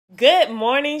Good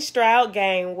morning, Stroud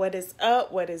gang. What is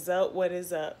up? What is up? What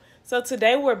is up? So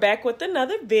today we're back with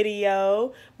another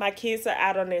video. My kids are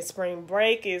out on their spring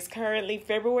break. It's currently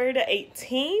February the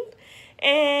 18th.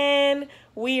 And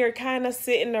we are kind of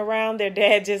sitting around. Their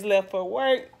dad just left for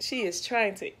work. She is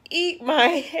trying to eat my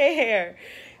hair.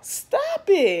 Stop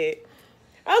it.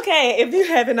 Okay, if you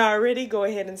haven't already, go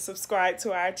ahead and subscribe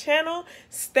to our channel.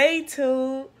 Stay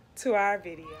tuned to our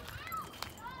video.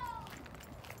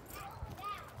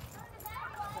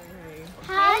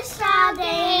 Hi,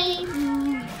 Saturday.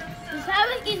 This time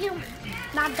we're eating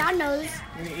McDonald's.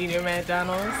 You eating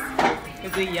McDonald's?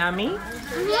 Is it yummy?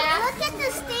 Yeah. Look at the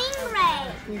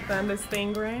stingray. You found the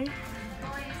stingray?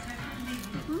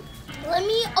 Let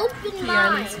me open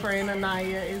mine. Kiana's friend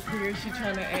Anaya is here. She's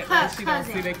trying to act like she don't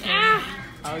see the camera.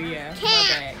 Oh yeah, my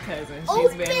bad, cousin.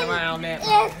 She's been around that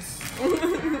long.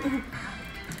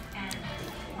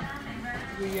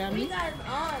 Is it yummy?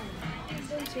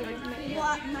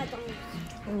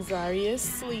 And Zaria's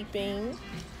sleeping.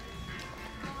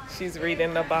 She's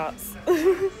reading the box.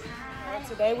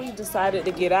 Today we decided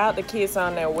to get out. The kids are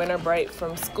on their winter break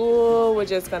from school. We're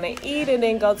just gonna eat and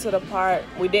then go to the park.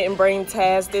 We didn't bring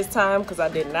Taz this time because I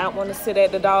did not want to sit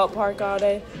at the dog park all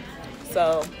day.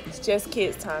 So it's just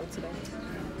kids time today.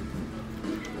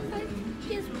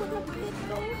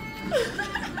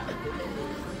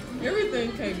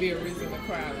 Everything can't be a reason to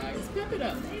cry. Like, step it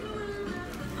up.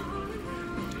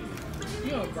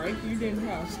 You on break? You didn't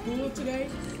have school today?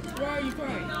 Why are you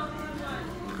crying?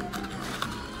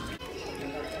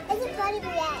 Is it funny for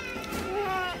that?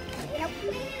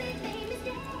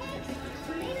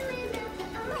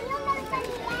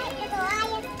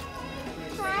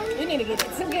 You need to get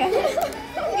it together.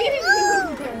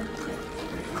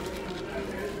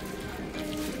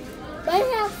 I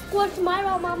have school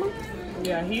tomorrow, Mama.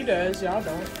 Yeah, he does. Y'all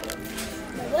don't.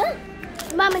 What?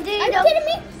 Mama, do you know? Kidding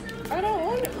me? I don't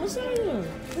want it. What's on you?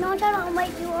 No, I don't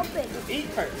wait you open. Eat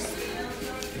first.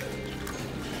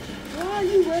 Why are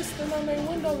you resting on their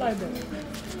window like that?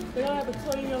 They don't have to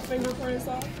clean your fingerprints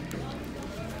off.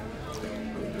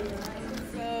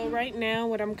 So right now,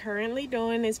 what I'm currently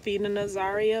doing is feeding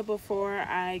Azaria before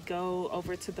I go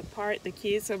over to the park. The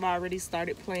kids have already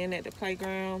started playing at the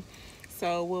playground,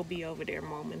 so we'll be over there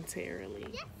momentarily.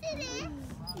 Yes, it is.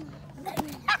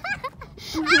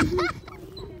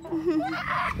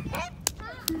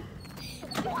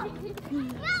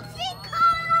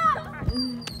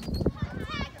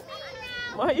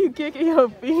 Why are you kicking your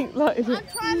feet like that? I'm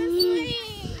trying to swing.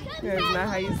 That's not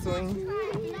how you swing.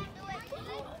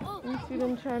 You see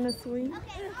them trying to swing?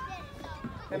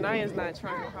 Anaya's not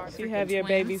trying hard. You have your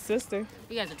baby sister.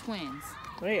 You guys are twins.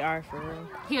 They are for real.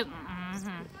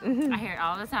 I hear it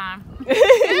all the time.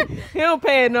 He don't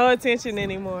pay no attention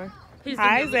anymore.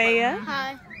 Hi, Zaya.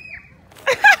 Hi.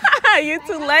 You're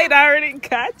too late. I already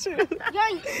got you.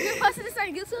 You're posting this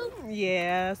on YouTube?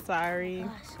 Yeah, sorry.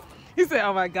 He said,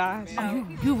 oh my gosh.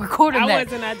 You recorded that. I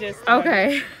wasn't. I just started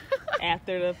okay.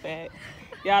 After the fact.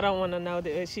 Y'all don't want to know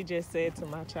that she just said to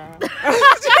my child.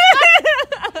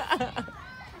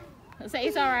 Say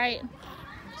it's all right.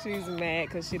 She's mad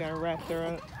because she done wrapped her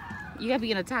up. You gotta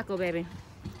be in a taco, baby.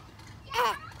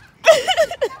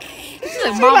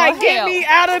 She's like, get me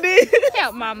out of this.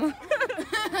 Help, mama.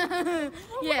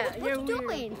 Yeah, you're what you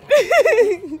doing?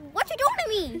 What you doing to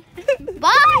me?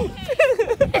 Bye.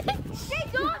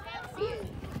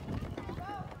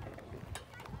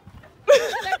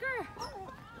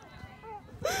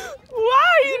 Why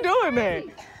are you doing that?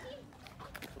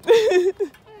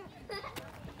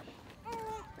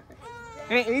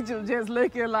 And Egypt just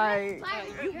looking like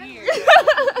You weird.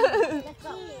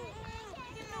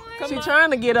 She trying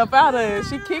to get up out of it.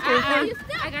 She kicking. I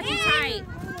got you tight.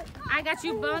 I got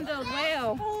you bundled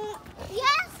well.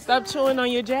 Yes. Stop chewing on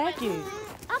your jacket. Okay.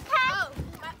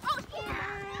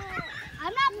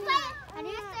 I'm not playing. I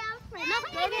didn't say I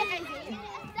was playing.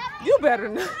 You better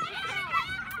not.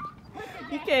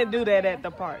 You can't do that at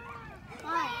the park.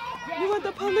 You want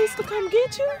the police to come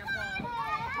get you?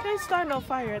 Can't start no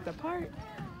fire at the park.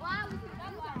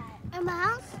 In my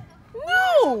house?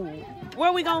 No!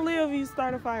 Where we gonna live if you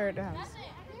start a fire at the house?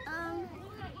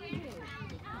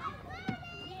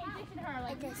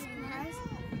 At the same house.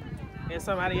 In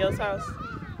somebody else's house?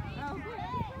 At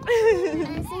the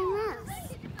same house.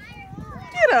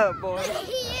 Get up, boy.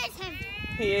 He is heavy.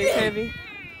 He is heavy.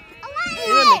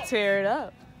 You're gonna tear it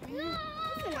up. And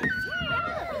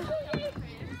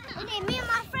then me and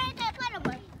my friend that played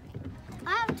with. I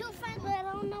have two friends, but I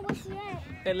don't know where she at.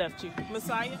 They left you.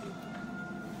 Messiah?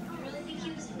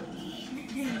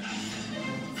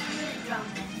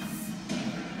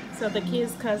 So the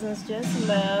kids' cousins just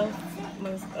left.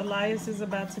 Elias is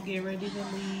about to get ready to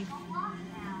leave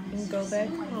and go back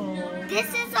home. This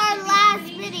is our last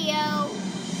video.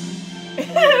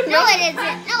 No, it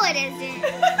isn't. No, it isn't.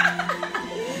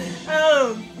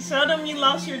 Oh, show them you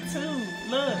lost your tooth.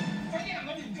 Look.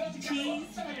 She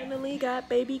finally got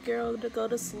baby girl to go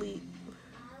to sleep.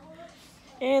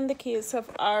 And the kids have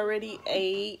already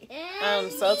ate.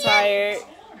 I'm so tired.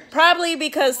 Probably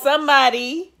because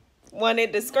somebody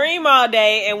wanted to scream all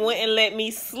day and wouldn't let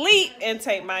me sleep and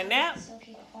take my nap.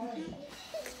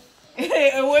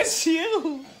 It was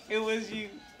you. It was you.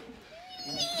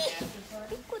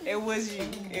 It was you.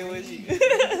 It was you.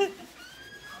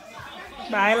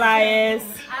 Bye, Elias.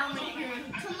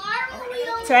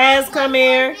 Taz, come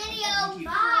here.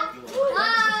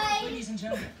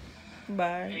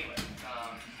 Bye.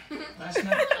 Last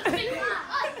night.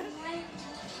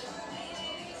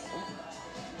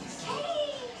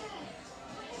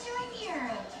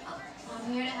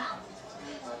 I'm here to help.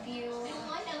 Love you.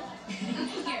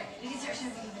 Here, you can start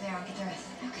shopping over there. I'll get the rest.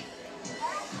 Okay.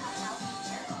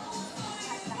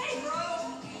 Hey, bro!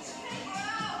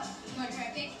 You want to try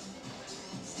a pig?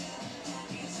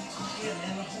 Yeah,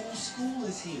 man, the whole school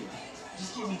is here.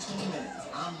 Just give me 20 minutes.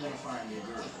 I'm gonna find me a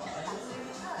girl.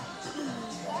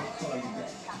 I'll call you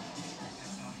back.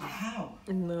 How?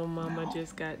 No, Mama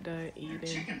just got done They're eating.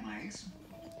 chicken legs,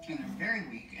 and they're very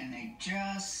weak, and they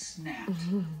just snapped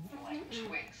like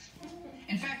twigs.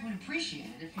 In fact, we'd appreciate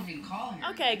it if you didn't call here.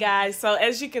 Okay, guys, so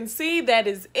as you can see, that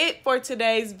is it for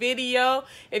today's video.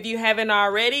 If you haven't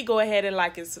already, go ahead and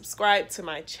like and subscribe to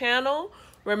my channel.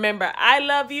 Remember, I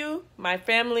love you. My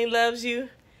family loves you.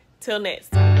 Till next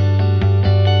time.